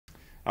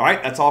All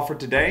right, that's all for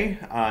today.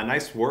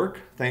 Nice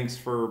work. Thanks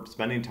for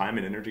spending time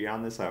and energy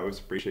on this. I always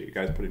appreciate you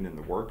guys putting in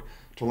the work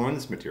to learn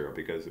this material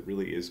because it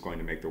really is going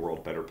to make the world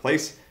a better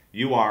place.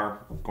 You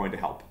are going to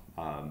help.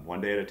 One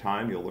day at a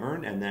time, you'll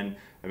learn, and then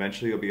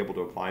eventually you'll be able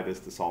to apply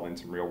this to solving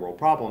some real world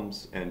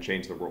problems and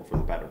change the world for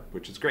the better,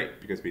 which is great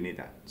because we need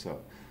that.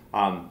 So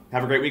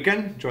have a great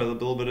weekend. Enjoy a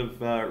little bit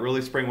of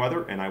early spring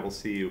weather, and I will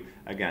see you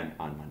again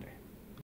on Monday.